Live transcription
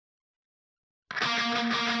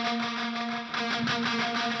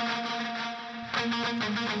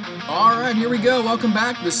All right, here we go. Welcome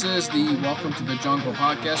back. This is the Welcome to the Jungle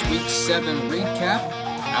podcast, Week 7 recap.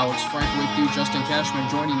 Alex, Frankie with you, Justin Cashman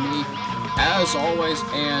joining me as always.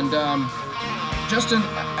 And Justin,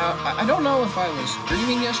 I don't know if I was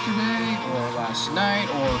dreaming yesterday or last night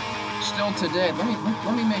or still today. Let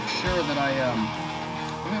me make sure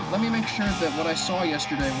that let me make sure that what I saw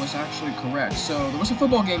yesterday was actually correct. So there was a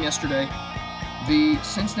football game yesterday. The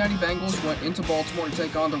Cincinnati Bengals went into Baltimore to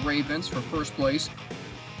take on the Ravens for first place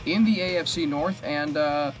in the AFC North, and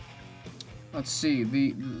let's see,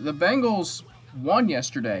 the Bengals won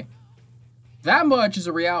yesterday. That much is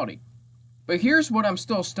a reality. But here's what I'm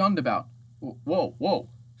still stunned about. Whoa.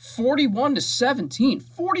 41-17.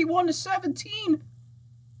 41-17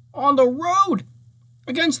 on the road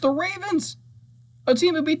against the Ravens. A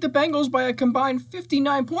team who beat the Bengals by a combined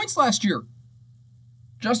 59 points last year.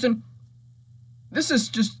 Justin, this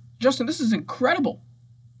is incredible.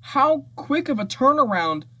 How quick of a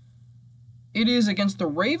turnaround it is against the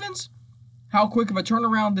Ravens. How quick of a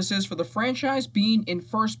turnaround this is for the franchise being in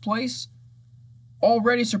first place,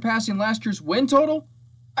 already surpassing last year's win total.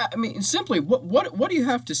 I mean, simply, what do you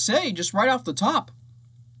have to say just right off the top?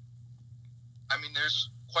 I mean, there's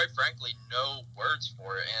quite frankly no words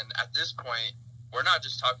for it. And at this point, we're not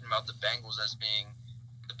just talking about the Bengals as being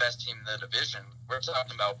the best team in the division. We're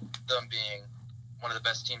talking about them being one of the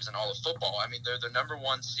best teams in all of football. I mean, they're the number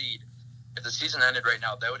one seed. If the season ended right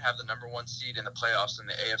now, they would have the number one seed in the playoffs in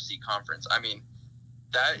the AFC conference. I mean,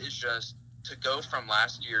 that is just to go from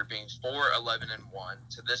last year being 4-11-1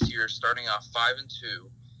 to this year starting off 5-2,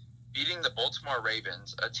 beating the Baltimore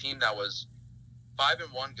Ravens, a team that was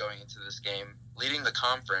 5-1 going into this game, leading the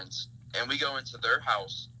conference, and we go into their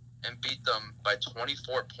house and beat them by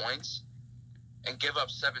 24 points and give up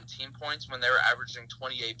 17 points when they were averaging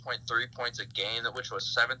 28.3 points a game, which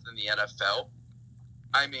was 7th in the NFL.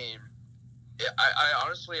 I mean, I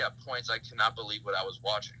honestly, at points, I cannot believe what I was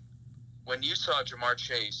watching. When you saw Jamar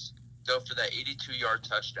Chase go for that 82-yard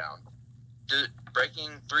touchdown,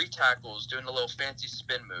 breaking 3 tackles, doing a little fancy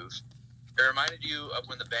spin move, it reminded you of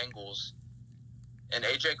when the Bengals and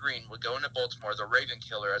A.J. Green would go into Baltimore, the Raven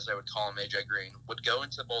Killer, as they would call him, A.J. Green, would go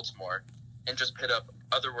into Baltimore and just put up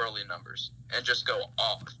otherworldly numbers and just go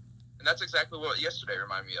off. And that's exactly what yesterday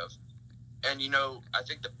reminded me of. And, you know, I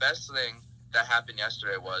think the best thing that happened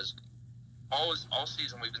yesterday was all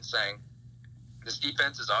season we've been saying this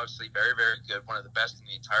defense is obviously very, very good, one of the best in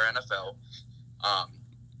the entire NFL.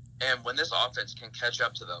 And when this offense can catch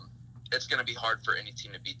up to them, it's going to be hard for any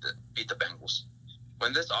team to beat the Bengals.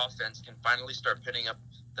 When this offense can finally start putting up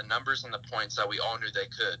the numbers and the points that we all knew they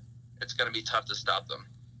could, it's going to be tough to stop them.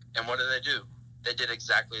 And what do? They did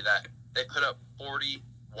exactly that. They put up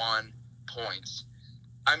 41 points.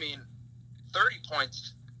 I mean, 30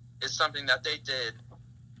 points is something that they did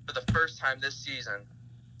for the first time this season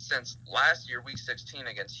since last year, Week 16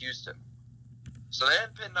 against Houston. So they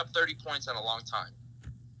hadn't put up 30 points in a long time.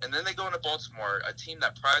 And then they go into Baltimore, a team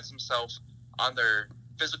that prides themselves on their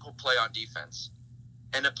physical play on defense.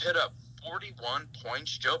 And to put up 41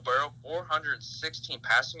 points, Joe Burrow, 416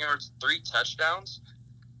 passing yards, 3 touchdowns.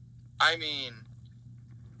 I mean,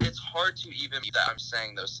 it's hard to even believe that I'm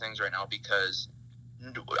saying those things right now because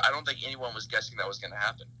I don't think anyone was guessing that was going to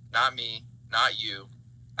happen. Not me, not you.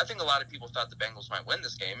 I think a lot of people thought the Bengals might win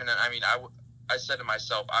this game. And I mean, I said to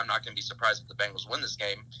myself, I'm not going to be surprised if the Bengals win this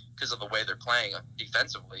game because of the way they're playing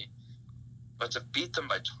defensively. But to beat them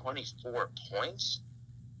by 24 points,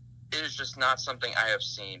 it is just not something I have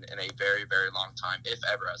seen in a very, very long time, if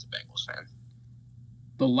ever, as a Bengals fan.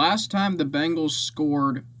 The last time the Bengals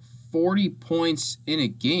scored 40 points in a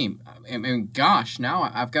game, I mean, gosh, now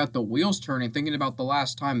I've got the wheels turning thinking about the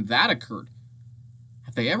last time that occurred.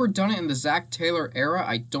 Have they ever done it in the Zach Taylor era?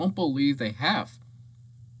 I don't believe they have.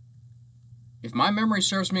 If my memory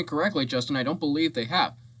serves me correctly, Justin, I don't believe they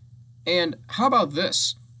have. And how about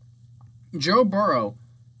this? Joe Burrow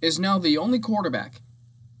is now the only quarterback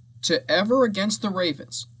to ever against the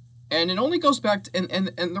Ravens. And it only goes back to,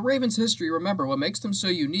 and the Ravens' history, remember, what makes them so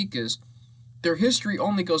unique is their history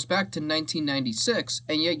only goes back to 1996,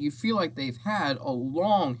 and yet you feel like they've had a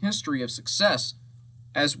long history of success,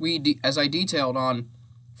 as I detailed on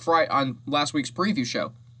last week's preview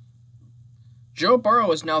show. Joe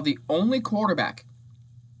Burrow is now the only quarterback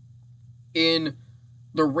in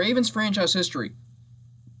the Ravens franchise history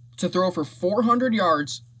to throw for 400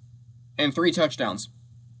 yards and 3 touchdowns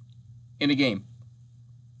in a game.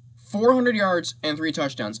 400 yards and 3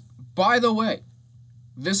 touchdowns. By the way,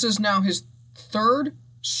 this is now his 3rd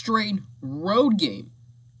straight road game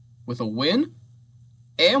with a win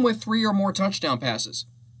and with 3 or more touchdown passes.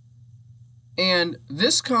 And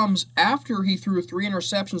this comes after he threw 3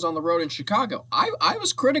 interceptions on the road in Chicago. I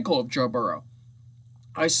was critical of Joe Burrow.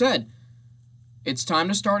 I said, it's time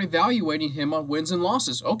to start evaluating him on wins and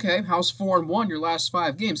losses. Okay, how's 4-1 your last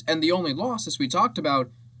 5 games? And the only loss, as we talked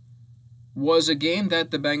about, was a game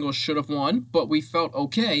that the Bengals should have won, but we felt,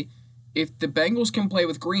 okay, if the Bengals can play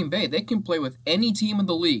with Green Bay, they can play with any team in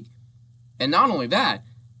the league. And not only that,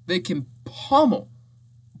 they can pummel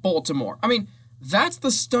Baltimore. I mean, that's the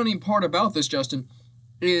stunning part about this, Justin,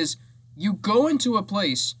 is you go into a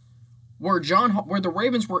place where the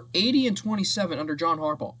Ravens were 80-27 under John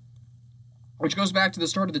Harbaugh, which goes back to the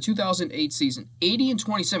start of the 2008 season.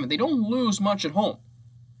 80-27. They don't lose much at home.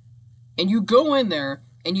 And you go in there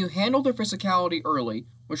and you handle their physicality early,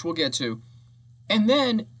 which we'll get to, and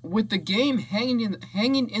then with the game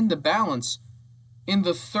hanging in the balance in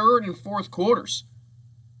the third and fourth quarters,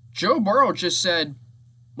 Joe Burrow just said,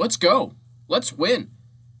 let's go. Let's win.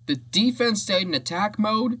 The defense stayed in attack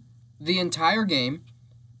mode the entire game,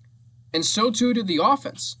 and so too did the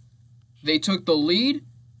offense. They took the lead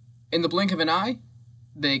in the blink of an eye.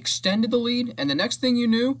 They extended the lead, and the next thing you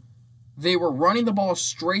knew, they were running the ball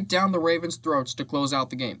straight down the Ravens' throats to close out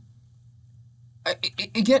the game.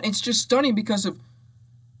 Again, it's just stunning because of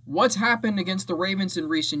what's happened against the Ravens in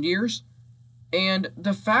recent years, and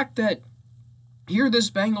the fact that here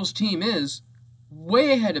this Bengals team is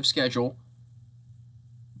way ahead of schedule,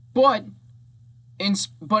 but in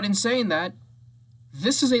saying that,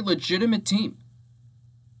 this is a legitimate team.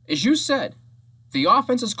 As you said, the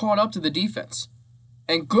offense has caught up to the defense,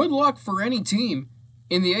 and good luck for any team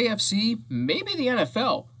in the AFC, maybe the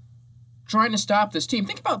NFL, trying to stop this team.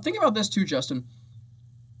 Think about this too, Justin.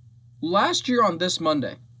 Last year on this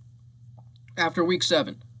Monday, after Week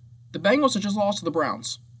 7, the Bengals had just lost to the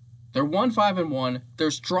Browns. They're 1-5-1.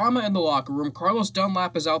 There's drama in the locker room. Carlos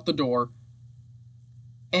Dunlap is out the door.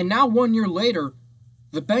 And now 1 year later,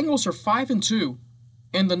 the Bengals are 5-2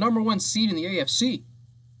 and the number 1 seed in the AFC.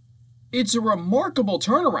 It's a remarkable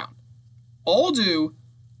turnaround, all due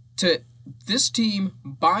to this team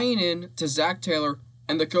buying in to Zach Taylor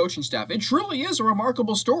and the coaching staff. It truly is a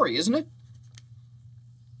remarkable story, isn't it?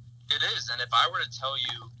 It is, and if I were to tell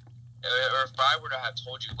you, or if I were to have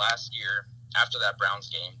told you last year after that Browns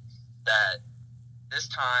game that this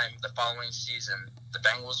time the following season the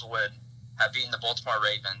Bengals would have beaten the Baltimore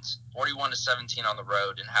Ravens 41-17 on the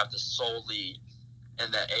road and have the sole lead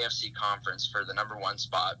in the AFC conference for the number 1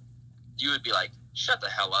 spot, you would be like, shut the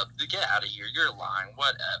hell up, get out of here, you're lying,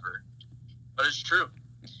 whatever. But it's true.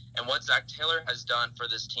 And what Zach Taylor has done for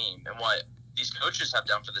this team and what these coaches have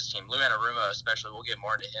done for this team, Lou Anarumo especially, we'll get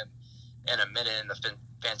more into him in a minute and the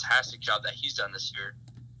fantastic job that he's done this year.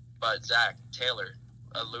 But Zach Taylor,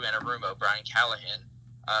 Lou Anarumo, Brian Callahan,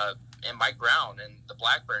 and Mike Brown and the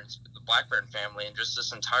Blackburn family and just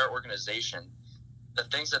this entire organization, the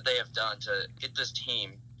things that they have done to get this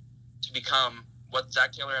team to become what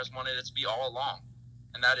Zach Taylor has wanted it to be all along.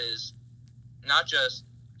 And that is not just,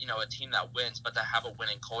 a team that wins, but to have a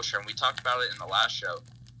winning culture. And we talked about it in the last show,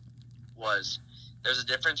 was there's a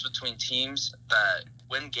difference between teams that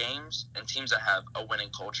win games and teams that have a winning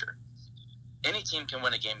culture. Any team can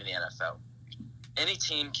win a game in the NFL. Any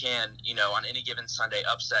team can, on any given Sunday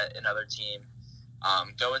upset another team,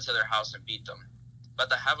 go into their house and beat them. But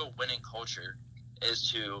to have a winning culture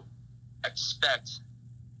is to expect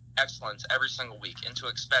excellence every single week and to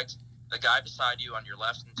expect the guy beside you on your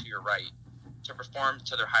left and to your right to perform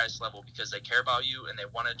to their highest level because they care about you and they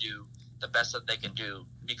want to do the best that they can do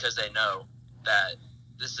because they know that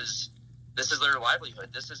this is their livelihood.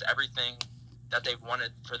 This is everything that they've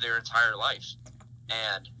wanted for their entire life.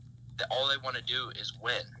 And all they want to do is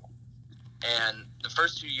win. And the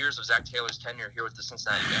first 2 years of Zach Taylor's tenure here with the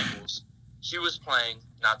Cincinnati Bengals, he was playing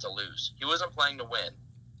not to lose. He wasn't playing to win.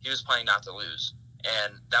 He was playing not to lose.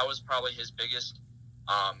 And that was probably his biggest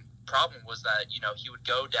problem, was that, he would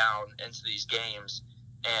go down into these games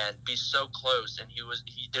and be so close, and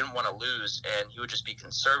he didn't want to lose, and he would just be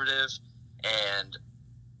conservative, and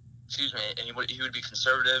he would be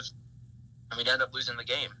conservative, and we'd end up losing the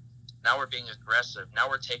game. Now we're being aggressive. Now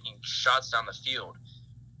we're taking shots down the field.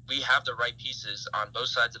 We have the right pieces on both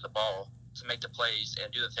sides of the ball to make the plays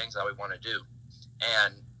and do the things that we want to do.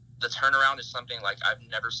 And the turnaround is something like I've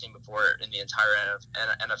never seen before in the entire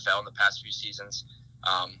NFL in the past few seasons.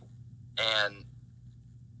 And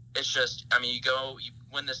it's just, you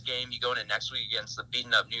win this game, you go into next week against the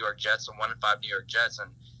beaten up New York Jets, the 1-5 New York Jets,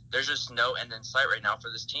 and there's just no end in sight right now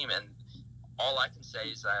for this team. And all I can say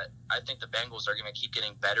is that I think the Bengals are going to keep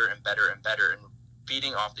getting better and better and better and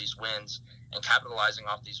feeding off these wins and capitalizing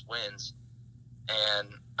off these wins. And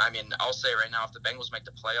I mean, I'll say right now, if the Bengals make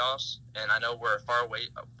the playoffs, and I know we're far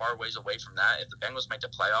ways away from that, if the Bengals make the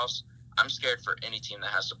playoffs, I'm scared for any team that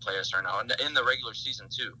has to play us right now, and in the regular season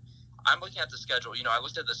too. I'm looking at the schedule. I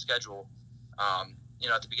looked at the schedule,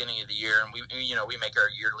 at the beginning of the year, and we make our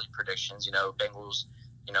yearly predictions. Bengals,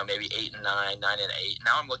 maybe 8-9, 9-8.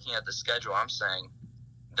 Now I'm looking at the schedule. I'm saying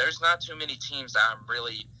there's not too many teams that I'm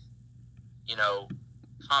really,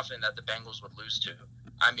 confident that the Bengals would lose to.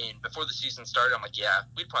 I mean, before the season started, I'm like, yeah,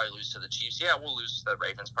 we'd probably lose to the Chiefs. Yeah, we'll lose to the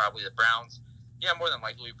Ravens, probably the Browns. Yeah, more than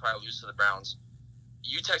likely, we'd probably lose to the Browns.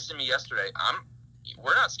 You texted me yesterday.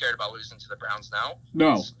 We're not scared about losing to the Browns now.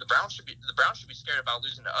 No. The Browns should be scared about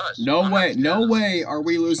losing to us. No way are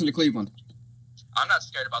we losing to Cleveland. I'm not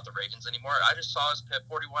scared about the Ravens anymore. I just saw us put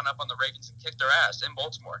 41 up on the Ravens and kick their ass in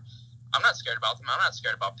Baltimore. I'm not scared about them. I'm not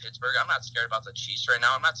scared about Pittsburgh. I'm not scared about the Chiefs right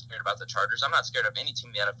now. I'm not scared about the Chargers. I'm not scared of any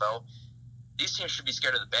team in the NFL. These teams should be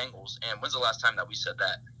scared of the Bengals. And when's the last time that we said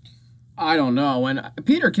that? I don't know. And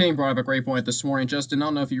Peter King brought up a great point this morning. Justin, I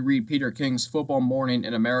don't know if you read Peter King's Football Morning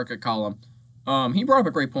in America column. He brought up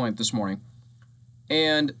a great point this morning.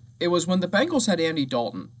 And it was when the Bengals had Andy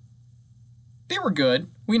Dalton. They were good.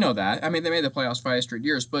 We know that. I mean, they made the playoffs 5 straight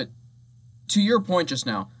years. But to your point just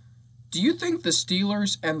now, do you think the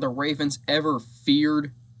Steelers and the Ravens ever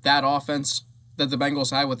feared that offense that the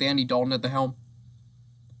Bengals had with Andy Dalton at the helm?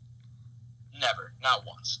 Never. Not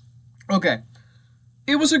once. Okay.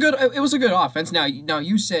 It was a good offense. Now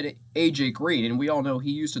you said AJ Green, and we all know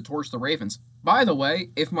he used to torch the Ravens. By the way,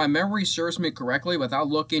 if my memory serves me correctly, without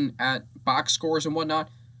looking at box scores and whatnot,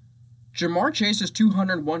 Jamar Chase's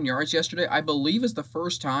 201 yards yesterday, I believe, is the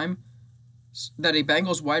first time that a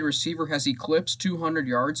Bengals wide receiver has eclipsed 200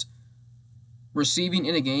 yards receiving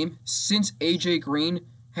in a game since AJ Green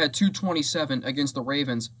had 227 against the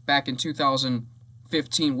Ravens back in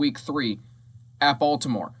 2015 Week 3 at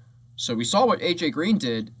Baltimore. So we saw what AJ Green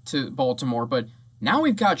did to Baltimore, but now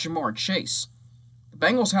we've got Jamar Chase. The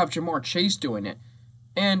Bengals have Jamar Chase doing it.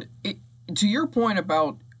 And to your point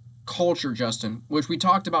about culture, Justin, which we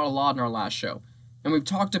talked about a lot in our last show, and we've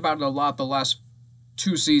talked about it a lot the last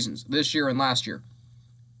 2 seasons, this year and last year.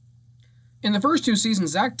 In the first 2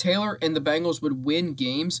 seasons, Zach Taylor and the Bengals would win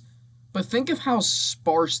games, but think of how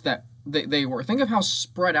sparse that they were. Think of how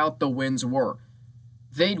spread out the wins were.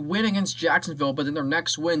 They'd win against Jacksonville, but then their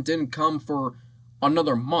next win didn't come for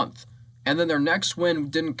another month. And then their next win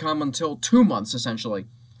didn't come until 2 months, essentially.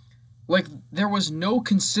 Like, there was no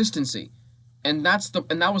consistency. And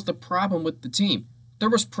that was the problem with the team. There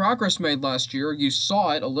was progress made last year. You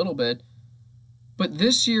saw it a little bit. But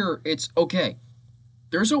this year, it's okay.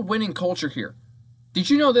 There's a winning culture here. Did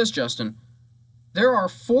you know this, Justin? There are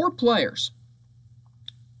 4 players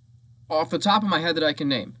off the top of my head that I can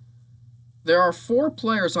name. There are 4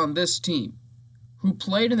 players on this team who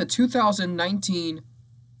played in the 2019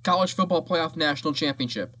 College Football Playoff National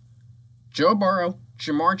Championship. Joe Burrow,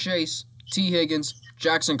 Jamar Chase, T. Higgins,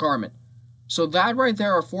 Jackson Carman. So that right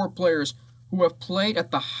there are 4 players who have played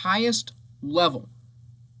at the highest level,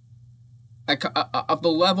 of the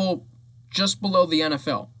level just below the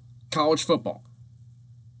NFL, college football.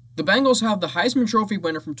 The Bengals have the Heisman Trophy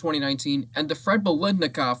winner from 2019 and the Fred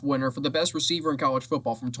Biletnikoff winner for the best receiver in college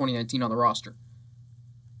football from 2019 on the roster.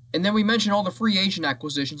 And then we mentioned all the free agent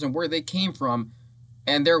acquisitions and where they came from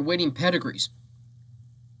and their winning pedigrees.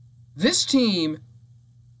 This team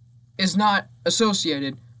is not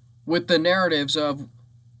associated with the narratives of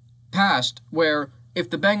past where if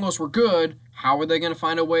the Bengals were good, how are they going to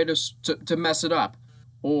find a way to mess it up?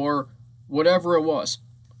 Or whatever it was.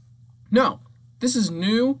 No. This is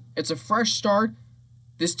new. It's a fresh start.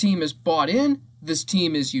 This team is bought in. This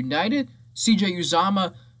team is united. CJ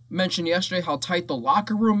Uzomah mentioned yesterday how tight the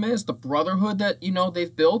locker room is, the brotherhood that,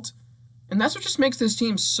 they've built. And that's what just makes this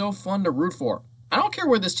team so fun to root for. I don't care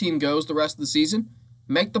where this team goes the rest of the season.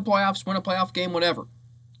 Make the playoffs, win a playoff game, whatever.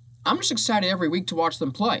 I'm just excited every week to watch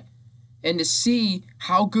them play and to see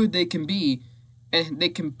how good they can be and they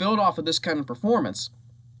can build off of this kind of performance.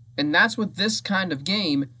 And that's what this kind of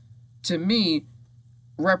game, to me,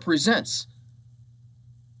 represents.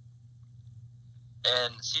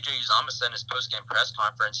 And CJ Uzomah said in his post-game press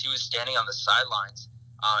conference, he was standing on the sidelines,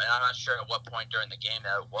 and I'm not sure at what point during the game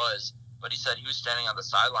that it was, but he said he was standing on the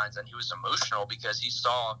sidelines and he was emotional because he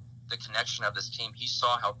saw the connection of this team. He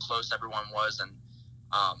saw how close everyone was, and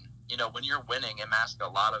when you're winning, it masks a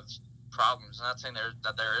lot of problems. I'm not saying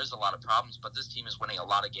that there is a lot of problems, but this team is winning a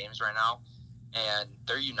lot of games right now. And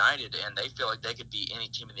they're united, and they feel like they could beat any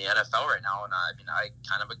team in the NFL right now. And I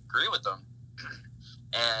kind of agree with them.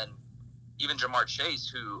 And even Jamar Chase,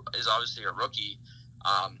 who is obviously a rookie,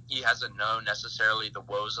 He hasn't known necessarily the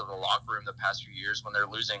woes of the locker room the past few years when they're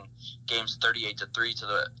losing games 38-3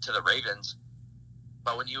 to the Ravens.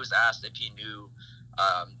 But when he was asked if he knew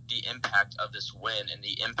the impact of this win and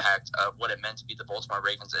the impact of what it meant to be the Baltimore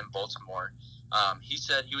Ravens in Baltimore, he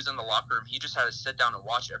said he was in the locker room. He just had to sit down and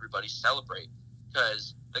watch everybody celebrate,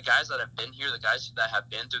 because the guys that have been here, the guys that have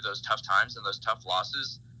been through those tough times and those tough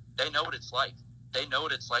losses, they know what it's like. They know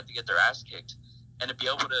what it's like to get their ass kicked. And to be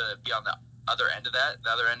able to be on the other end of that, the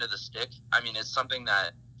other end of the stick, I mean, it's something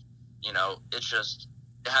that,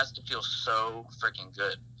 it has to feel so freaking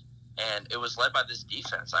good. And it was led by this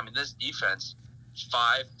defense. I mean, this defense,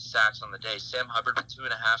 5 sacks on the day. Sam Hubbard with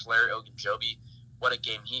 2.5. Larry Ogunjobi, what a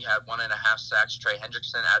game he had, 1.5 sacks. Trey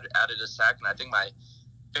Hendrickson added a sack. And I think my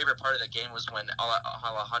favorite part of the game was when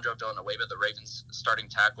Alejandro Villanueva, the Ravens starting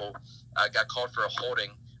tackle, got called for a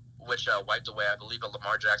holding, which wiped away, I believe, a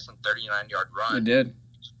Lamar Jackson 39-yard run. It did.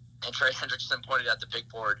 And Trey Hendrickson pointed at the big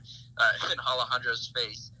board in Alejandro's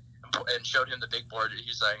face and showed him the big board.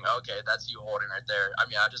 He's saying, okay, that's you holding right there. I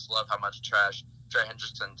mean, I just love how much trash Trey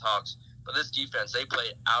Hendrickson talks. But this defense, they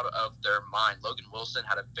played out of their mind. Logan Wilson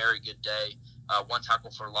had a very good day. 1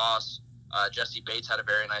 tackle for loss. Jesse Bates had a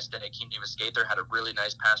very nice day. Akeem Davis-Gaither had a really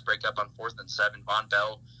nice pass breakup on 4th and 7. Von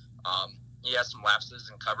Bell, he has some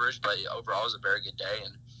lapses in coverage, but overall it was a very good day.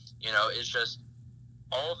 And, it's just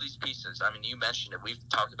all of these pieces. I mean, you mentioned it. We've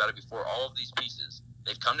talked about it before. All of these pieces,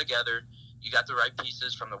 they've come together. You got the right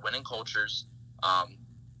pieces from the winning cultures, and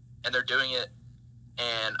they're doing it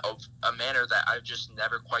in a manner that I've just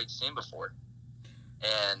never quite seen before.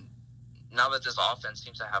 And now that this offense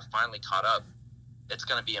seems to have finally caught up, it's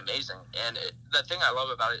going to be amazing. And the thing I love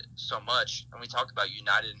about it so much, and we talk about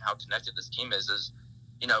United and how connected this team is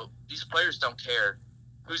these players don't care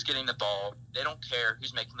who's getting the ball. They don't care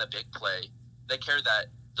who's making the big play. They care that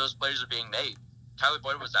those plays are being made. Tyler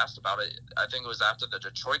Boyd was asked about it. I think it was after the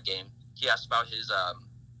Detroit game. He asked about his,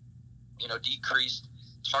 decreased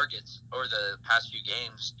targets over the past few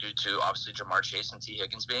games due to obviously Jamar Chase and T.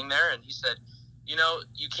 Higgins being there. And he said,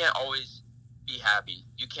 you can't always be happy.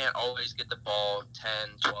 You can't always get the ball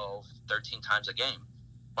 10, 12, 13 times a game.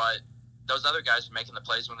 But those other guys are making the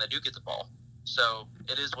plays when they do get the ball. So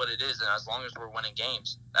it is what it is. And as long as we're winning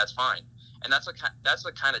games, that's fine. And that's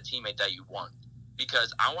the kind of teammate that you want,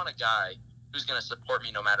 because I want a guy who's going to support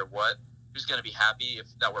me no matter what, who's going to be happy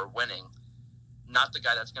that we're winning, not the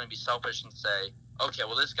guy that's going to be selfish and say, okay,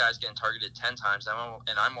 well, this guy's getting targeted 10 times and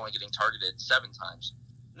I'm only getting targeted 7 times.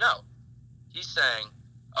 No. He's saying,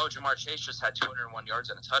 oh, Jamar Chase just had 201 yards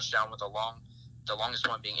and a touchdown with the longest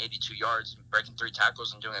one being 82 yards, breaking 3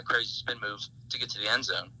 tackles and doing a crazy spin move to get to the end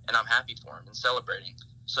zone, and I'm happy for him and celebrating.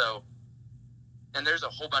 So, and there's a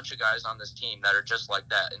whole bunch of guys on this team that are just like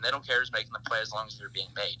that, and they don't care who's making the play as long as they're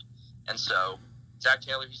being made. And so Zach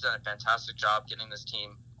Taylor, he's done a fantastic job getting this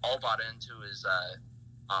team all bought into his,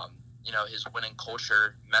 his winning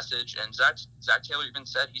culture message. And Zach Taylor even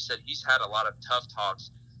said he's had a lot of tough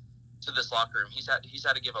talks to this locker room. He's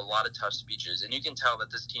had to give a lot of tough speeches, and you can tell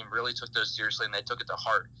that this team really took those seriously and they took it to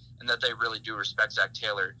heart, and that they really do respect Zach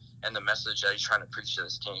Taylor and the message that he's trying to preach to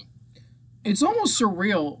this team. It's almost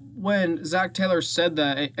surreal when Zach Taylor said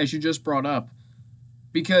that, as you just brought up,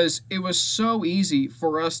 because it was so easy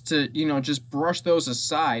for us to, just brush those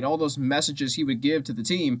aside, all those messages he would give to the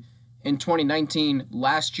team in 2019,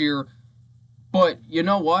 last year. But you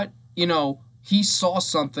know what? He saw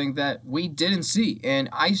something that we didn't see. And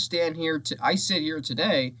I sit here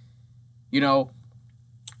today,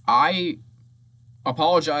 I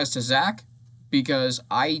apologize to Zach because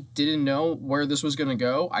I didn't know where this was going to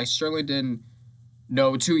go. I certainly didn't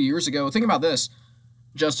know 2 years ago. Think about this,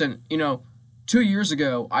 Justin. 2 years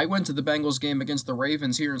ago, I went to the Bengals game against the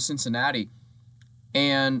Ravens here in Cincinnati,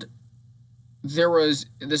 and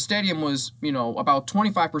the stadium was, about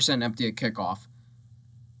 25% empty at kickoff,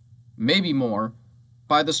 maybe more.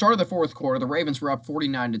 By the start of the fourth quarter, the Ravens were up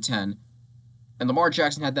 49-10, and Lamar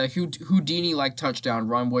Jackson had that Houdini-like touchdown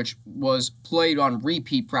run, which was played on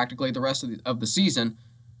repeat practically the rest of the season.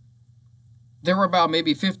 There were about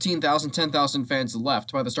maybe 15,000, 10,000 fans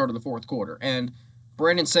left by the start of the fourth quarter, and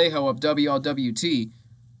Brandon Seho of WLWT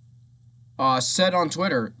said on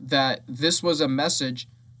Twitter that this was a message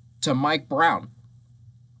to Mike Brown.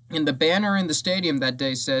 And the banner in the stadium that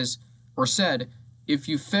day said, if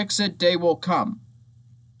you fix it, day will come.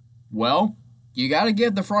 Well, you got to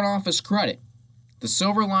give the front office credit. The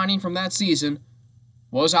silver lining from that season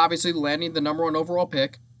was obviously landing the number 1 overall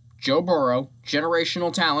pick, Joe Burrow,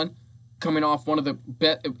 generational talent, coming off one of the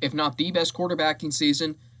if not the best quarterbacking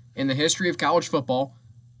season in the history of college football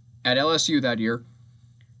at LSU that year.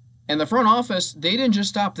 And the front office, they didn't just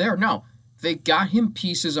stop there. No, They got him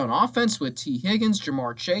pieces on offense with T. Higgins,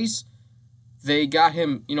 Jamar Chase. They got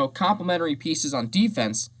him, complementary pieces on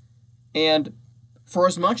defense. And for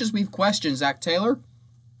as much as we've questioned Zach Taylor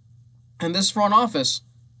and this front office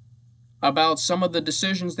about some of the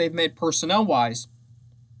decisions they've made personnel-wise,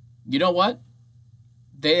 you know what?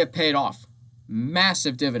 They have paid off.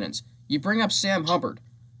 Massive dividends. You bring up Sam Hubbard,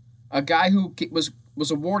 a guy who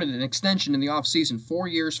was awarded an extension in the offseason, 4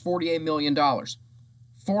 years, $48 million.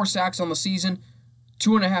 4 sacks on the season,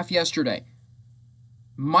 2.5 yesterday.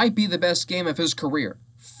 Might be the best game of his career.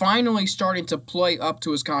 Finally starting to play up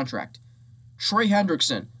to his contract. Trey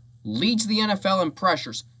Hendrickson leads the NFL in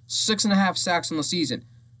pressures, 6.5 sacks on the season.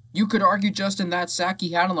 You could argue, Justin, that sack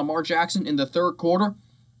he had on Lamar Jackson in the third quarter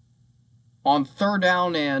on third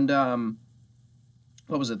down and,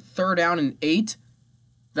 8?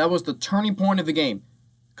 That was the turning point of the game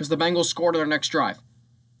because the Bengals scored on their next drive.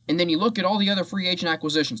 And then you look at all the other free agent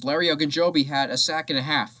acquisitions. Larry Ogunjobi had a sack and a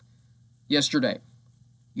half yesterday.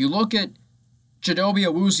 You look at Chidobe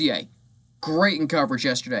Awuzie, great in coverage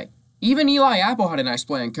yesterday. Even Eli Apple had a nice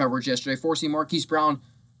play in coverage yesterday, forcing Marquise Brown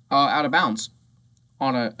out of bounds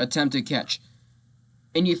on an attempted catch.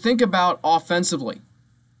 And you think about offensively,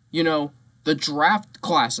 the draft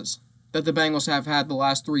classes that the Bengals have had the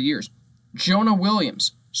last 3 years. Jonah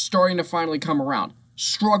Williams starting to finally come around.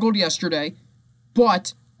 Struggled yesterday,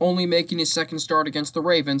 but only making his second start against the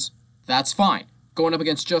Ravens. That's fine. Going up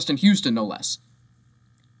against Justin Houston, no less.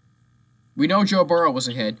 We know Joe Burrow was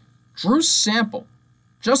a hit. Drew Sample.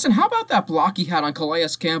 Justin, how about that block he had on Calais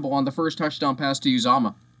Campbell on the first touchdown pass to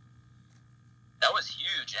Uzama? That was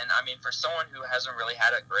huge. And, for someone who hasn't really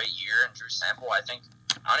had a great year in Drew Sample, I don't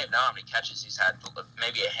even know how many catches he's had,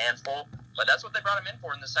 maybe a handful. But that's what they brought him in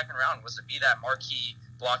for in the second round, was to be that marquee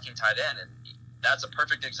blocking tight end. And that's a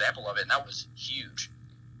perfect example of it, and that was huge.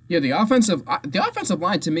 Yeah, the offensive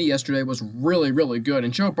line to me yesterday was really, really good.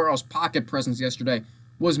 And Joe Burrow's pocket presence yesterday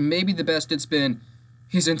was maybe the best it's been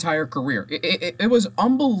his entire career. It was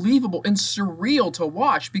unbelievable and surreal to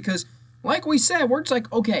watch because, like we said, we're just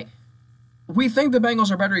like, okay, we think the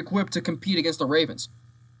Bengals are better equipped to compete against the Ravens.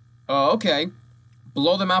 Okay.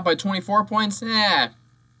 Blow them out by 24 points?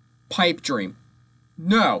 Pipe dream.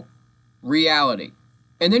 No. Reality.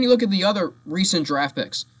 And then you look at the other recent draft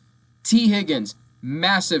picks. T. Higgins,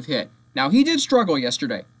 massive hit. Now, he did struggle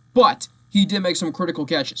yesterday, but he did make some critical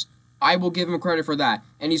catches. I will give him credit for that,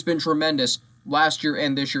 and he's been tremendous last year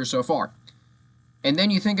and this year so far. And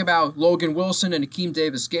then you think about Logan Wilson and Akeem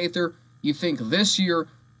Davis-Gaither. You think this year,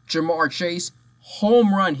 Jamar Chase,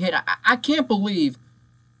 home run hit. I can't believe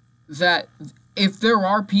that if there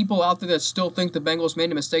are people out there that still think the Bengals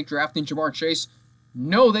made a mistake drafting Jamar Chase,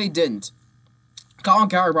 no, they didn't. Colin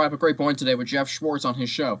Cowherd brought up a great point today with Jeff Schwartz on his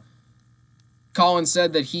show. Colin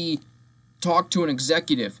said that he talked to an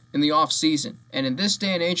executive in the offseason. And in this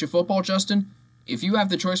day and age of football, Justin, if you have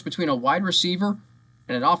the choice between a wide receiver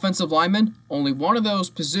and an offensive lineman, only one of those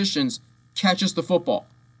positions catches the football.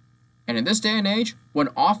 And in this day and age, when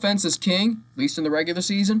offense is king, at least in the regular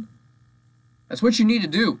season, that's what you need to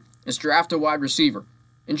do, is draft a wide receiver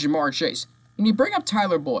in Jamar Chase. And you bring up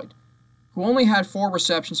Tyler Boyd, who only had 4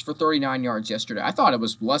 receptions for 39 yards yesterday. I thought it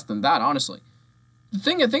was less than that, honestly. The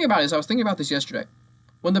thing about it is, I was thinking about this yesterday.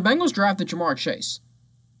 When the Bengals drafted Jamar Chase,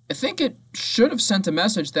 I think it should have sent a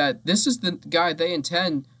message that this is the guy they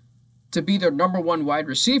intend to be their number 1 wide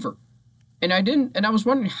receiver. And I was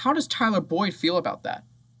wondering, how does Tyler Boyd feel about that?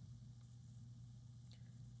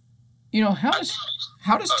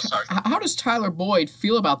 How does Tyler Boyd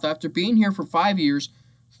feel about that after being here for 5 years,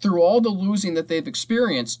 through all the losing that they've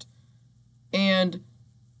experienced, and,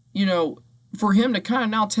 for him to kind of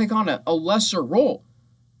now take on a lesser role?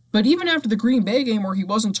 But even after the Green Bay game where he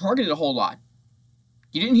wasn't targeted a whole lot,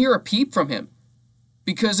 you didn't hear a peep from him.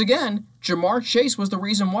 Because, again, Jamar Chase was the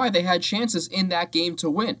reason why they had chances in that game to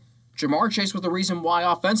win. Jamar Chase was the reason why,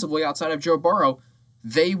 offensively, outside of Joe Burrow,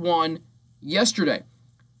 they won yesterday.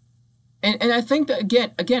 And I think that,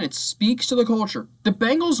 again, it speaks to the culture. The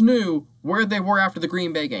Bengals knew where they were after the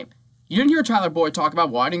Green Bay game. You didn't hear Tyler Boyd talk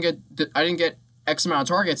about, well, I didn't get X amount of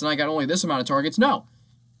targets and I got only this amount of targets. No,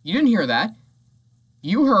 you didn't hear that.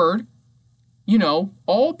 You heard,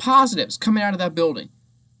 all positives coming out of that building.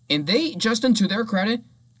 And they, Justin, to their credit,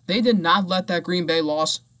 they did not let that Green Bay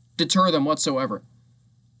loss deter them whatsoever.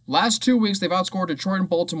 Last 2 weeks, they've outscored Detroit and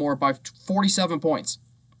Baltimore by 47 points.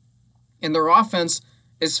 And their offense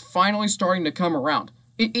is finally starting to come around.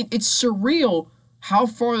 It's surreal how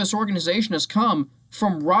far this organization has come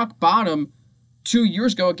from rock bottom 2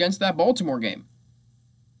 years ago against that Baltimore game.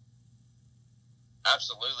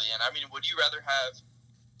 Absolutely. And, would you rather have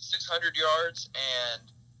 600 yards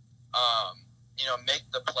and, make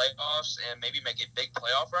the playoffs and maybe make a big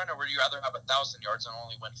playoff run, or would you rather have 1,000 yards and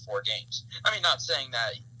only win 4 games? I mean, not saying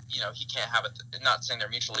that he can't have it. Not saying they're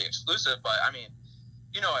mutually exclusive, but I mean,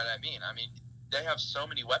 you know what I mean. I mean, they have so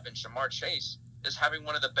many weapons. Jamar Chase is having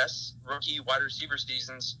one of the best rookie wide receiver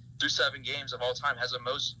seasons through 7 games of all time. Has the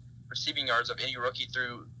most receiving yards of any rookie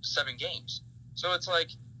through 7 games. So it's like,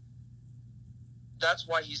 that's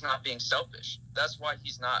why he's not being selfish. That's why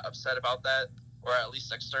he's not upset about that, or at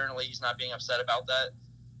least externally he's not being upset about that.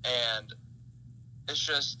 And it's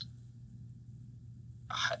just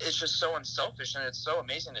so unselfish, and it's so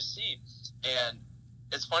amazing to see. And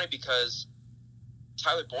it's funny because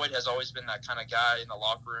Tyler Boyd has always been that kind of guy in the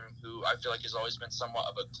locker room who I feel like has always been somewhat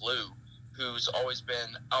of a glue, who's always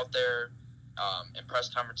been out there in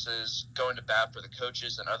press conferences, going to bat for the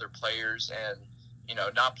coaches and other players, and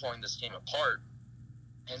not pulling this team apart.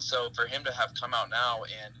 And so for him to have come out now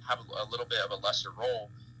and have a little bit of a lesser role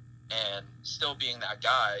and still being that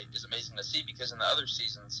guy is amazing to see, because in the other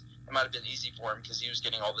seasons it might have been easy for him because he was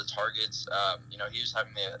getting all the targets. He was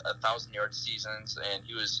having 1,000-yard seasons, and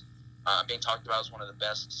he was being talked about as one of the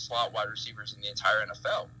best slot wide receivers in the entire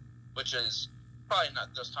NFL, which is probably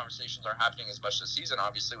not, those conversations aren't happening as much this season,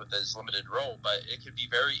 obviously, with his limited role, but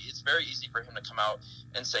it's very easy for him to come out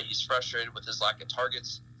and say he's frustrated with his lack of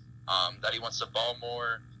targets, that he wants the ball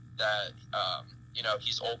more, that,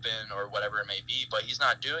 he's open or whatever it may be, but he's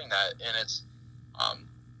not doing that. And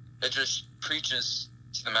it just preaches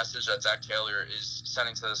to the message that Zach Taylor is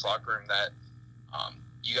sending to this locker room, that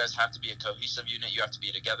you guys have to be a cohesive unit. You have to be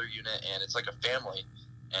a together unit, and it's like a family.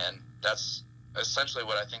 And that's essentially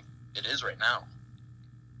what I think it is right now.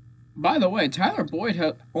 By the way, Tyler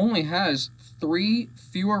Boyd only has 3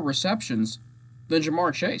 fewer receptions than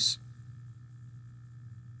Jamar Chase.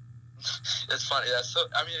 It's funny.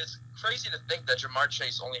 It's crazy to think that Jamar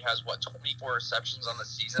Chase only has 24 receptions on the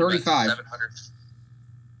season. 35. 700.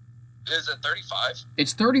 Is it 35?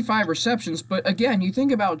 It's 35 receptions, but again, you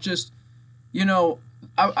think about just,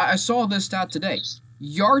 I saw this stat today.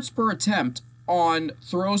 Yards per attempt on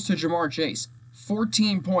throws to Jamar Chase,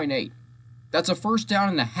 14.8. That's a first down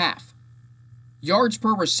and a half. Yards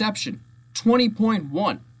per reception,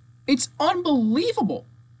 20.1. It's unbelievable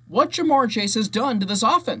what Jamar Chase has done to this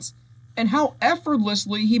offense and how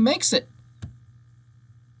effortlessly he makes it.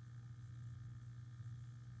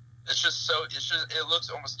 It looks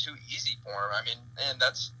almost too easy for him. I mean, and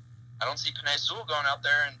I don't see Penei Sewell going out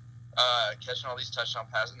there and catching all these touchdown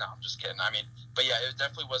passes. No, I'm just kidding. I mean, but yeah, it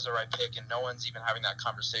definitely was the right pick, and no one's even having that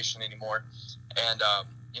conversation anymore. And,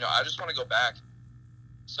 I just want to go back.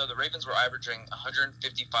 So the Ravens were averaging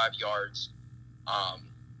 155 yards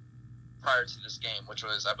prior to this game, which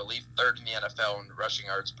was, I believe, 3rd in the NFL in rushing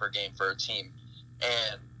yards per game for a team,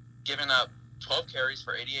 and giving up 12 carries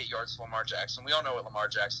for 88 yards to Lamar Jackson. We all know what Lamar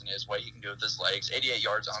Jackson is, what he can do with his legs. 88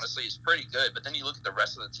 yards, honestly, is pretty good. But then you look at the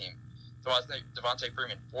rest of the team. Devontae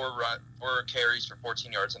Freeman, 4 carries for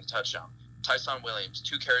 14 yards and a touchdown. Tyson Williams,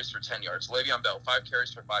 2 carries for 10 yards. Le'Veon Bell, 5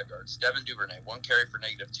 carries for 5 yards. Devin Duvernay, 1 carry for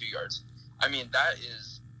 -2 yards. I mean, that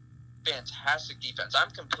is fantastic defense.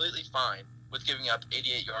 I'm completely fine with giving up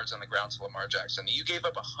 88 yards on the ground to Lamar Jackson. You gave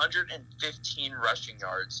up 115 rushing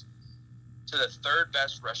yards to the 3rd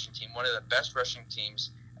best rushing team, one of the best rushing teams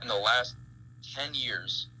in the last 10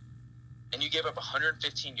 years, and you gave up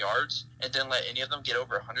 115 yards and didn't let any of them get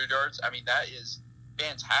over 100 yards. I mean, that is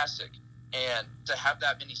fantastic. And to have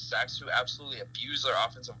that many sacks, who absolutely abuse their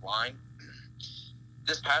offensive line,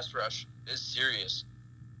 this pass rush is serious.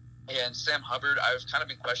 And Sam Hubbard, I've kind of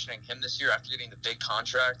been questioning him this year after getting the big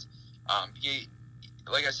contract. He,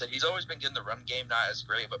 like I said, he's always been getting the run game, not as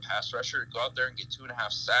great of a pass rusher. To go out there and get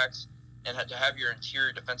 2.5 sacks, and to have your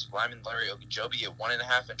interior defensive lineman Larry Ogunjobi at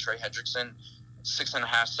 1.5 and Trey Hendrickson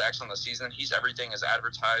 6.5 sacks on the season. He's everything as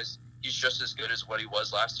advertised. He's just as good as what he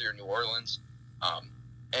was last year in New Orleans.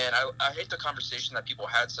 And I hate the conversation that people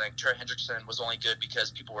had saying Trey Hendrickson was only good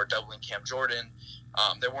because people were doubling Cam Jordan.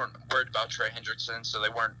 They weren't worried about Trey Hendrickson, so they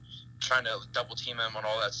weren't trying to double team him and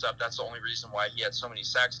all that stuff. That's the only reason why he had so many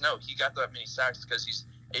sacks. No, he got that many sacks because he's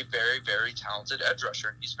a very, very talented edge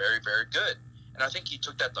rusher. He's very, very good. And I think he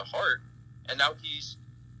took that to heart, and now he's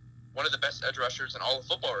one of the best edge rushers in all of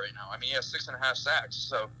football right now. I mean, he has 6.5 sacks.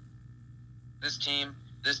 So this team,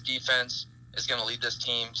 this defense is going to lead this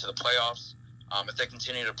team to the playoffs if they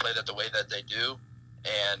continue to play that the way that they do.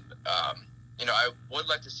 And, I would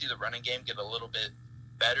like to see the running game get a little bit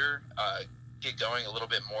better, get going a little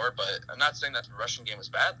bit more, but I'm not saying that the rushing game was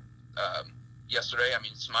bad yesterday. I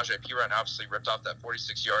mean, Samaje Perine obviously ripped off that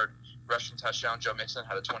 46-yard rushing touchdown. Joe Mixon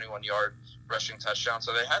had a 21-yard rushing touchdown.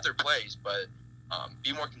 So they had their plays, but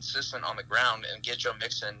be more consistent on the ground and get Joe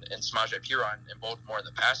Mixon and Samaje Perine involved more in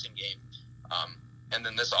the passing game. And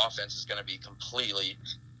then this offense is going to be completely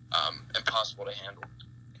impossible to handle.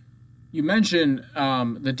 You mentioned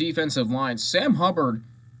the defensive line. Sam Hubbard,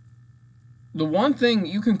 the one thing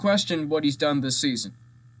you can question what he's done this season,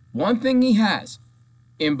 one thing he has,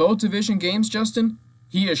 in both division games, Justin,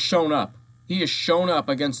 he has shown up. He has shown up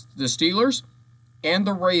against the Steelers and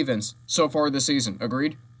the Ravens so far this season.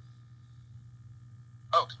 Agreed?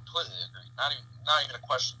 Oh, completely agreed. Not even a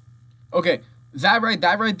question. Okay, that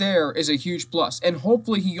right there is a huge plus, and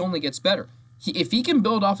hopefully he only gets better. If he can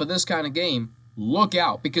build off of this kind of game, look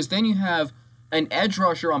out, because then you have an edge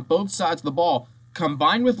rusher on both sides of the ball,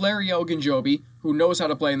 combined with Larry Ogunjobi, who knows how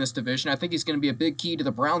to play in this division. I think he's going to be a big key to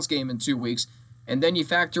the Browns game in 2 weeks. And then you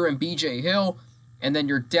factor in B.J. Hill, and then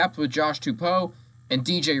your depth with Josh Tupou and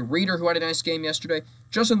DJ Reader, who had a nice game yesterday.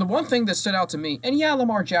 Justin, the one thing that stood out to me, and yeah,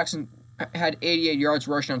 Lamar Jackson had 88 yards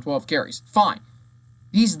rushing on 12 carries. Fine.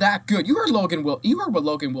 He's that good. You heard what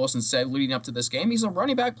Logan Wilson said leading up to this game. He's a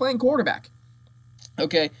running back playing quarterback.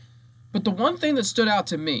 Okay, but the one thing that stood out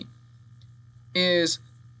to me is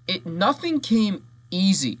nothing came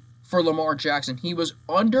easy for Lamar Jackson. He was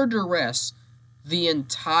under duress the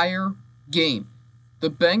entire game. The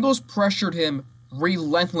Bengals pressured him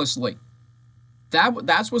relentlessly.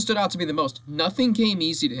 That's what stood out to me the most. Nothing came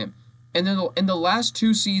easy to him. And then in the last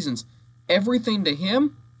 2 seasons, everything to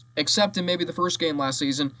him, except in maybe the first game last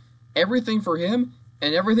season, everything for him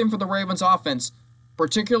and everything for the Ravens offense,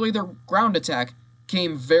 particularly their ground attack,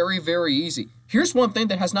 came very, very easy. Here's one thing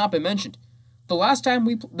that has not been mentioned. The last time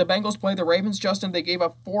the Bengals played the Ravens, Justin, they gave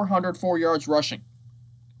up 404 yards rushing.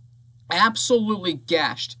 Absolutely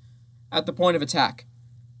gashed at the point of attack.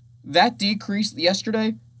 That decreased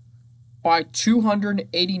yesterday by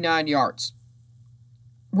 289 yards.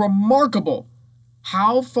 Remarkable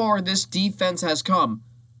how far this defense has come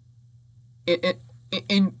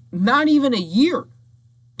in not even a year.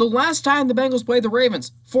 The last time the Bengals played the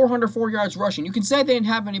Ravens, 404 yards rushing. You can say they didn't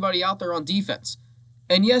have anybody out there on defense.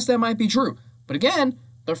 And yes, that might be true. But again,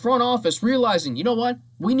 the front office realizing, you know what?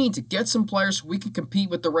 We need to get some players so we can compete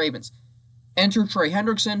with the Ravens. Enter Trey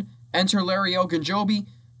Hendrickson, enter Larry Ogunjobi,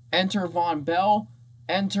 enter Von Bell,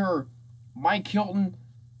 enter Mike Hilton,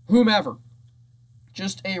 whomever.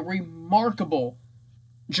 Just a remarkable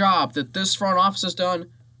job that this front office has done,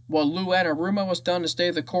 what Lou Anarumo has done to stay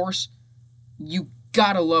the course. You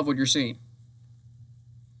gotta love what you're seeing.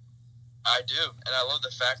 I do, and I love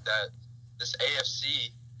the fact that this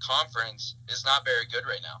AFC conference is not very good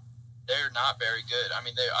right now. They're not very good. I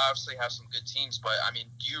mean, they obviously have some good teams, but I mean,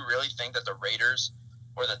 do you really think that the Raiders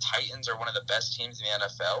or the Titans are one of the best teams in the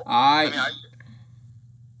NFL?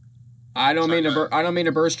 I don't mean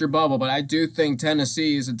to burst your bubble, but I do think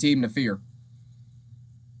Tennessee is a team to fear.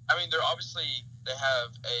 I mean, they have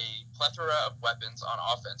a plethora of weapons on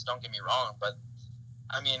offense. Don't get me wrong, but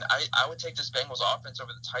I mean, I would take this Bengals offense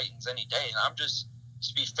over the Titans any day. And I'm just,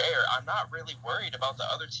 to be fair, I'm not really worried about the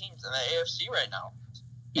other teams in the AFC right now.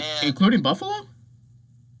 Including Buffalo?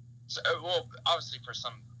 So, well, obviously for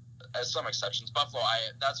some exceptions. Buffalo,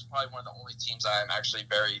 that's probably one of the only teams I'm actually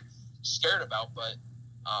very scared about. But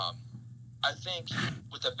I think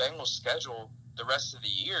with the Bengals schedule the rest of the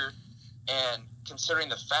year, and considering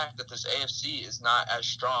the fact that this AFC is not as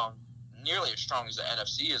strong, nearly as strong as the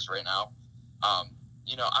NFC is right now,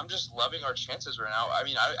 I'm just loving our chances right now. I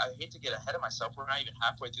mean, I hate to get ahead of myself. We're not even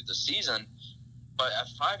halfway through the season, but at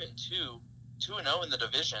 5-2, 2-0 in the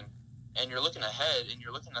division, and you're looking ahead and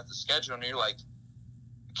you're looking at the schedule and you're like,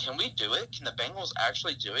 can we do it? Can the Bengals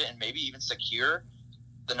actually do it and maybe even secure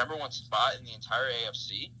the number 1 spot in the entire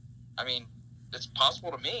AFC? I mean, it's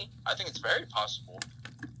possible to me. I think it's very possible.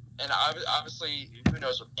 And obviously, who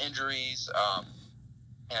knows with injuries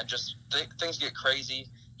and just things get crazy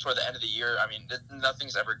toward the end of the year. I mean,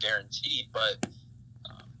 nothing's ever guaranteed, but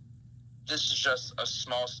this is just a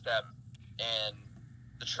small step in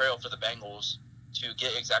the trail for the Bengals to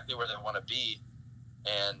get exactly where they want to be.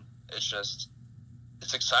 And it's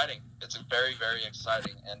exciting. It's very, very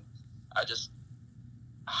exciting. And I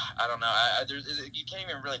don't know. You can't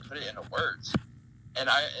even really put it into words. And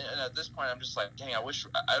at this point, I'm just like, dang,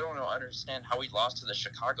 I don't understand how we lost to the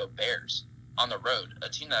Chicago Bears on the road, a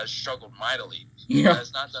team that has struggled mightily, that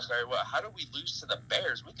has not done very well. How do we lose to the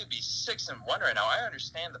Bears? We could be 6-1 right now. I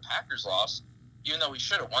understand the Packers loss, even though we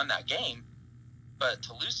should have won that game. But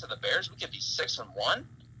to lose to the Bears, we could be 6-1.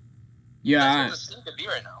 Yeah, that's what this team could be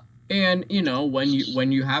right now. And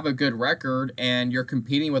when you have a good record and you're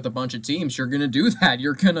competing with a bunch of teams, you're gonna do that.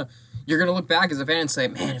 You're gonna look back as a fan and say,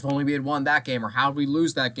 man, if only we had won that game, or how did we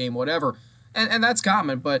lose that game, whatever. And that's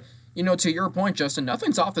common, but to your point, Justin,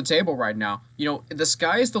 nothing's off the table right now. The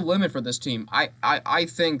sky is the limit for this team. I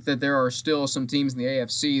think that there are still some teams in the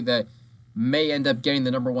AFC that may end up getting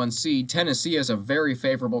the number 1 seed. Tennessee has a very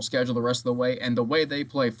favorable schedule the rest of the way, and the way they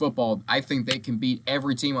play football, I think they can beat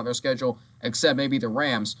every team on their schedule except maybe the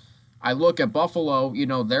Rams. I look at Buffalo,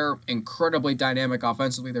 they're incredibly dynamic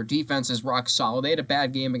offensively. Their defense is rock solid. They had a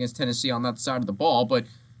bad game against Tennessee on that side of the ball, but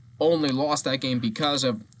only lost that game because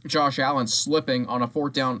of Josh Allen slipping on a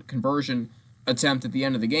 4th down conversion attempt at the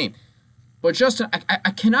end of the game. But Justin,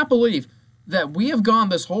 I cannot believe that we have gone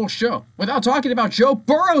this whole show without talking about Joe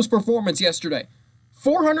Burrow's performance yesterday.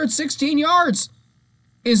 416 yards.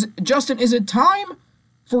 Justin, is it time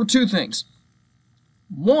for 2 things?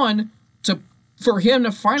 One, for him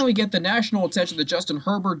to finally get the national attention that Justin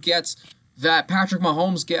Herbert gets, that Patrick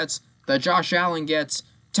Mahomes gets, that Josh Allen gets,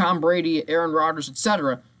 Tom Brady, Aaron Rodgers,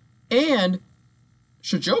 etc. And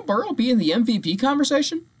should Joe Burrow be in the MVP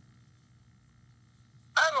conversation?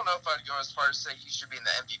 I don't know if I'd go as far as say he should be in the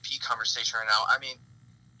MVP conversation right now. I mean,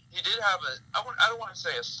 he did have I don't want to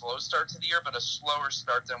say a slow start to the year, but a slower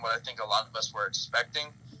start than what I think a lot of us were expecting.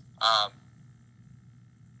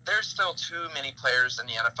 There's still too many players in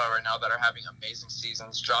the NFL right now that are having amazing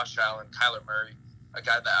seasons. Josh Allen, Kyler Murray, a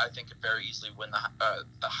guy that I think could very easily win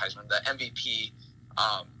the Heisman, the MVP.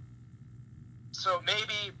 So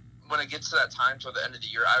maybe when it gets to that time toward the end of the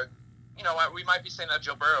year, we might be saying that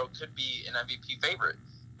Joe Burrow could be an MVP favorite.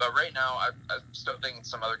 But right now, I'm still thinking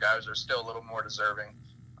some other guys are still a little more deserving.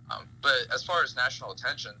 But as far as national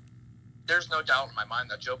attention, there's no doubt in my mind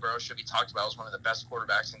that Joe Burrow should be talked about as one of the best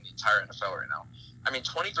quarterbacks in the entire NFL right now. I mean,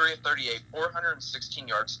 23 of 38, 416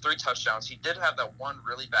 yards, 3 touchdowns. He did have that one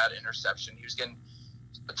really bad interception. He was getting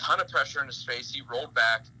a ton of pressure in his face. He rolled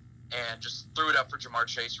back and just threw it up for Jamar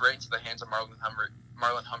Chase right into the hands of Marlon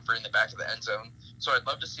Humphrey in the back of the end zone. So I'd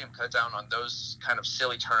love to see him cut down on those kind of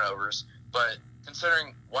silly turnovers. But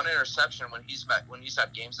considering one interception when he's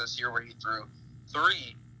had games this year where he threw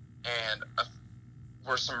 3 and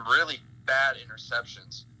were some really bad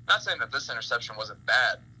interceptions. Not saying that this interception wasn't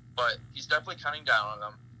bad, but he's definitely cutting down on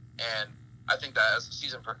them. And I think that as the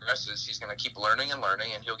season progresses, he's going to keep learning,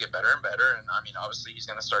 and he'll get better and better. And, I mean, obviously he's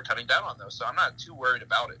going to start cutting down on those. So I'm not too worried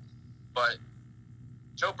about it. But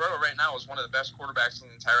Joe Burrow right now is one of the best quarterbacks in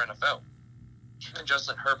the entire NFL. Him and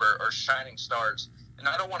Justin Herbert are shining stars. And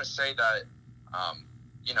I don't want to say that,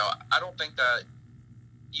 I don't think that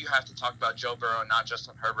you have to talk about Joe Burrow and not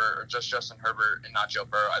Justin Herbert, or just Justin Herbert and not Joe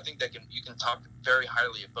Burrow. I think you can talk very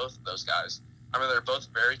highly of both of those guys. I mean, they're both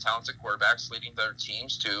very talented quarterbacks leading their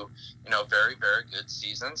teams to, very, very good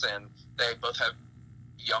seasons. And they both have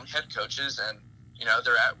young head coaches, and,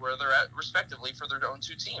 they're at where they're at respectively for their own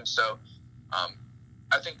 2 teams. So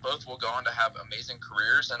I think both will go on to have amazing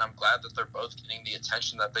careers, and I'm glad that they're both getting the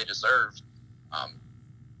attention that they deserve.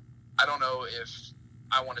 I don't know if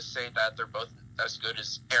I want to say that they're both as good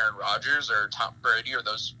as Aaron Rodgers or Tom Brady or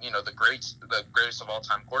those, the greatest of all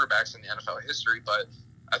time quarterbacks in the NFL history, but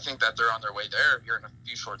I think that they're on their way there here in a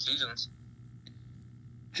few short seasons.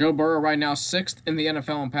 Joe Burrow right now 6th in the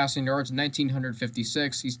NFL in passing yards,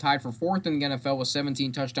 1,956. He's tied for 4th in the NFL with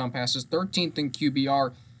 17 touchdown passes, 13th in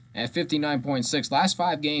QBR at 59.6. Last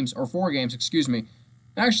 4 games,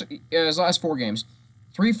 actually, his last 4 games,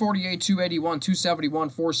 348, 281, 271,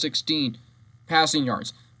 416 passing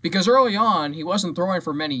yards. Because early on, he wasn't throwing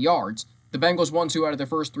for many yards. The Bengals won 2 out of their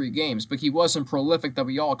first 3 games, but he wasn't prolific that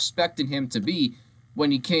we all expected him to be when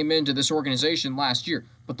he came into this organization last year.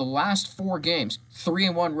 But the last 4 games,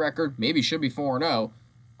 3-1 record, maybe should be 4-0.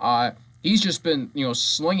 He's just been,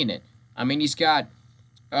 slinging it. I mean, he's got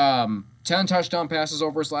 10 touchdown passes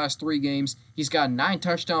over his last 3 games. He's got 9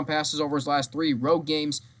 touchdown passes over his last 3 road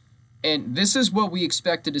games. And this is what we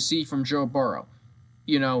expected to see from Joe Burrow.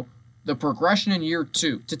 The progression in year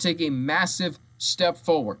 2 to take a massive step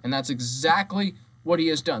forward. And that's exactly what he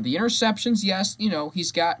has done. The interceptions, yes,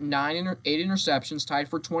 he's got 8 interceptions, tied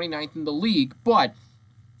for 29th in the league. But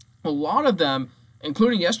a lot of them,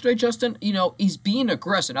 including yesterday, Justin, he's being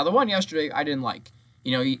aggressive. Now, the one yesterday I didn't like.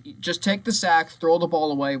 You just take the sack, throw the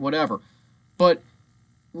ball away, whatever. But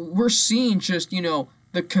we're seeing just,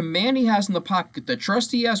 the command he has in the pocket, the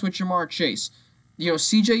trust he has with Jamar Chase.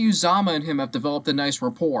 C.J. Uzomah and him have developed a nice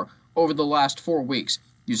rapport over the last 4 weeks.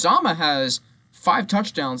 Uzomah has 5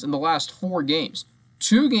 touchdowns in the last 4 games.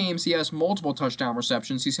 2 games, he has multiple touchdown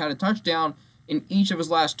receptions. He's had a touchdown in each of his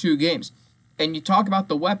last 2 games. And you talk about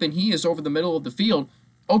the weapon he is over the middle of the field.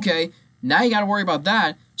 Okay, now you got to worry about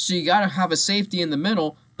that. So you got to have a safety in the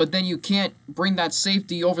middle, but then you can't bring that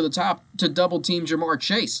safety over the top to double-team Jamar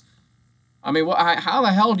Chase. I mean, how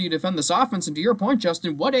the hell do you defend this offense? And to your point,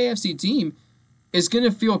 Justin, what AFC team is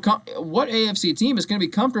going to be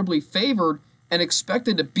comfortably favored and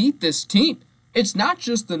expected to beat this team? It's not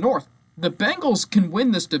just the North. The Bengals can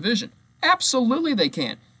win this division. Absolutely they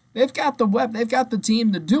can. They've got the they've got the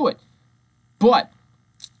team to do it. But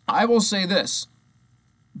I will say this.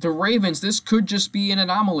 The Ravens, this could just be an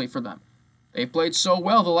anomaly for them. They played so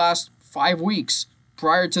well the last 5 weeks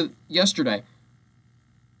prior to yesterday.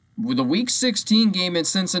 With the Week 16 game in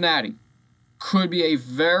Cincinnati could be a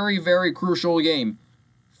very, very crucial game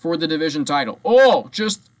for the division title.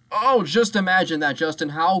 Just imagine that, Justin,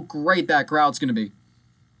 how great that crowd's going to be.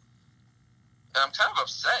 And I'm kind of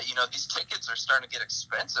upset. These tickets are starting to get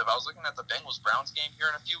expensive. I was looking at the Bengals-Browns game here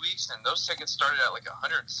in a few weeks, and those tickets started at like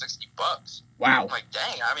 $160. Wow. I'm like,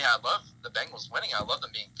 dang. I mean, I love the Bengals winning. I love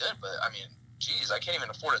them being good, but I mean, geez, I can't even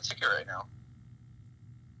afford a ticket right now.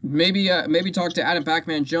 Maybe talk to Adam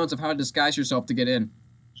Pac-Man Jones of how to disguise yourself to get in.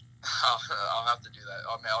 I'll have to do that.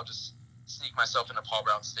 I mean, I'll just sneak myself into Paul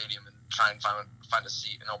Brown Stadium and try and find a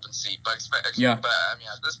seat, an open seat. But I mean,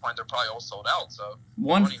 at this point, they're probably all sold out, so I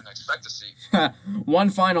won't even expect a seat. One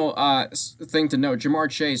final thing to note: Jamar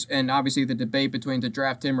Chase, and obviously the debate between to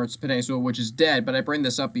draft him or Penei Sewell, which is dead. But I bring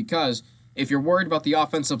this up because if you're worried about the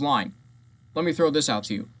offensive line, let me throw this out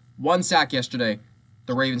to you: 1 sack yesterday,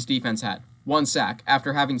 the Ravens defense had 1 sack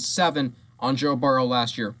after having 7 on Joe Burrow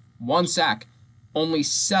last year. 1 sack, only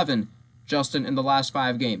 7, Justin, in the last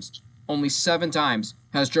 5 games. Only 7 times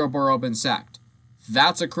has Joe Burrow been sacked.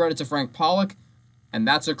 That's a credit to Frank Pollock, and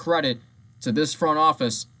that's a credit to this front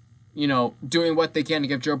office, doing what they can to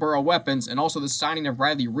give Joe Burrow weapons, and also the signing of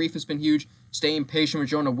Riley Reif has been huge. Staying patient with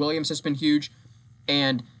Jonah Williams has been huge,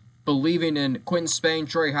 and believing in Quentin Spain,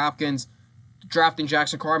 Trey Hopkins, drafting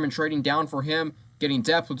Jackson Carman, trading down for him, getting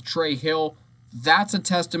depth with Trey Hill. That's a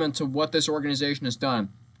testament to what this organization has done.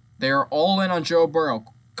 They are all in on Joe Burrow.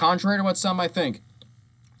 Contrary to what some might think,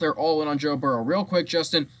 they're all in on Joe Burrow. Real quick,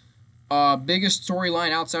 Justin, biggest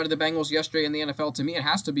storyline outside of the Bengals yesterday in the NFL, to me, it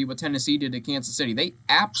has to be what Tennessee did to Kansas City. They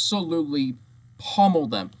absolutely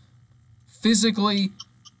pummeled them. Physically,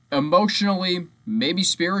 emotionally, maybe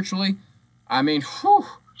spiritually. I mean,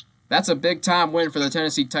 that's a big-time win for the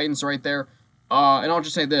Tennessee Titans right there. And I'll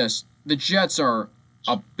just say this. The Jets are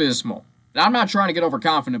abysmal. And I'm not trying to get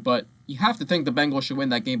overconfident, but you have to think the Bengals should win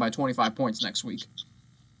that game by 25 points next week.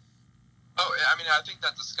 Oh, I mean, I think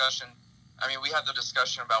that discussion, we had the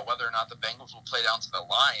discussion about whether or not the Bengals will play down to the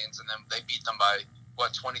Lions, and then they beat them by,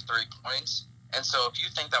 23 points? And so if you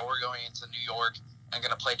think that we're going into New York and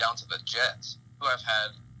going to play down to the Jets, who have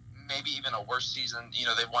had maybe even a worse season,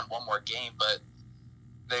 they've won one more game, but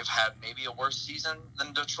they've had maybe a worse season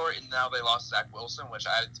than Detroit, and now they lost Zach Wilson, which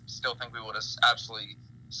I still think we would have absolutely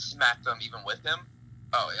smacked them even with him.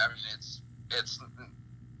 Oh, I mean, it's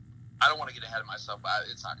I don't want to get ahead of myself, but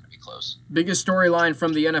it's not going to be close. Biggest storyline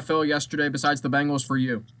from the NFL yesterday besides the Bengals for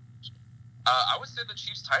you? I would say the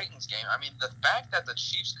Chiefs-Titans game. I mean, the fact that the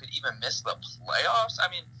Chiefs could even miss the playoffs,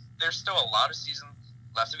 there's still a lot of season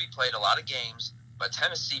left to be played, a lot of games, but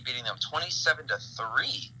Tennessee beating them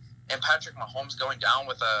 27-3, and Patrick Mahomes going down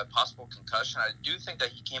with a possible concussion. I do think that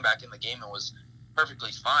he came back in the game and was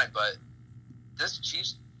perfectly fine, but this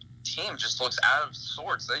Chiefs team just looks out of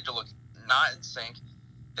sorts. They look not in sync.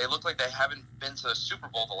 They look like they haven't been to the Super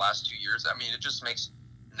Bowl the last 2 years. It just makes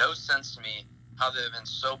no sense to me how they've been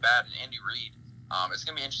so bad. And Andy Reid, it's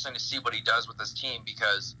going to be interesting to see what he does with this team,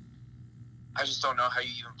 because I just don't know how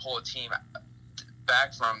you even pull a team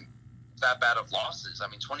back from that bad of losses.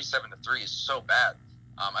 27-3 is so bad.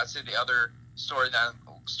 I'd say the other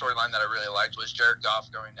storyline that I really liked was Jared Goff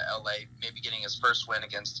going to LA, maybe getting his first win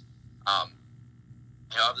against,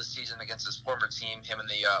 of the season against his former team, him and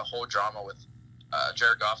the whole drama with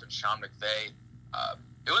Jared Goff and Sean McVay.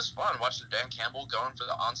 It was fun watching Dan Campbell going for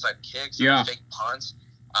the onside kicks and fake punts.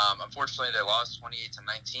 Unfortunately, they lost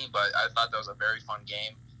 28-19, but I thought that was a very fun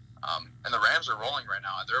game. And the Rams are rolling right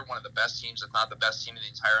now. They're one of the best teams, if not the best team in the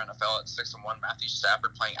entire NFL at 6-1. Matthew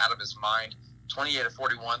Stafford playing out of his mind.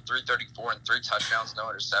 28-41, 334, and 3 touchdowns, no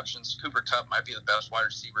interceptions. Cooper Kupp might be the best wide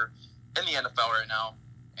receiver in the NFL right now,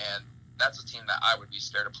 and that's a team that I would be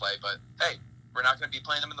scared to play. But, hey, we're not going to be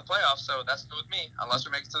playing them in the playoffs, so that's good with me, unless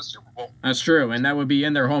we make it to the Super Bowl. That's true, and that would be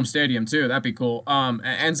in their home stadium, too. That'd be cool.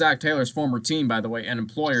 And Zach Taylor's former team, by the way, and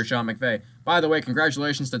employer, Sean McVay. By the way,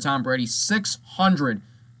 congratulations to Tom Brady. 600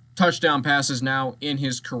 touchdown passes now in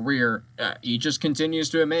his career. He just continues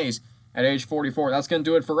to amaze at age 44. That's going to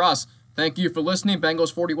do it for us. Thank you for listening.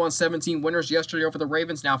 Bengals 41-17 winners yesterday over the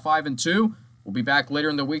Ravens, now 5-2. We'll be back later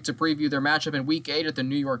in the week to preview their matchup in Week 8 at the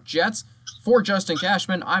New York Jets. For Justin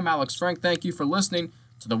Cashman, I'm Alex Frank. Thank you for listening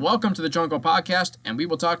to the Welcome to the Jungle podcast, and we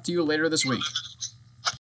will talk to you later this week.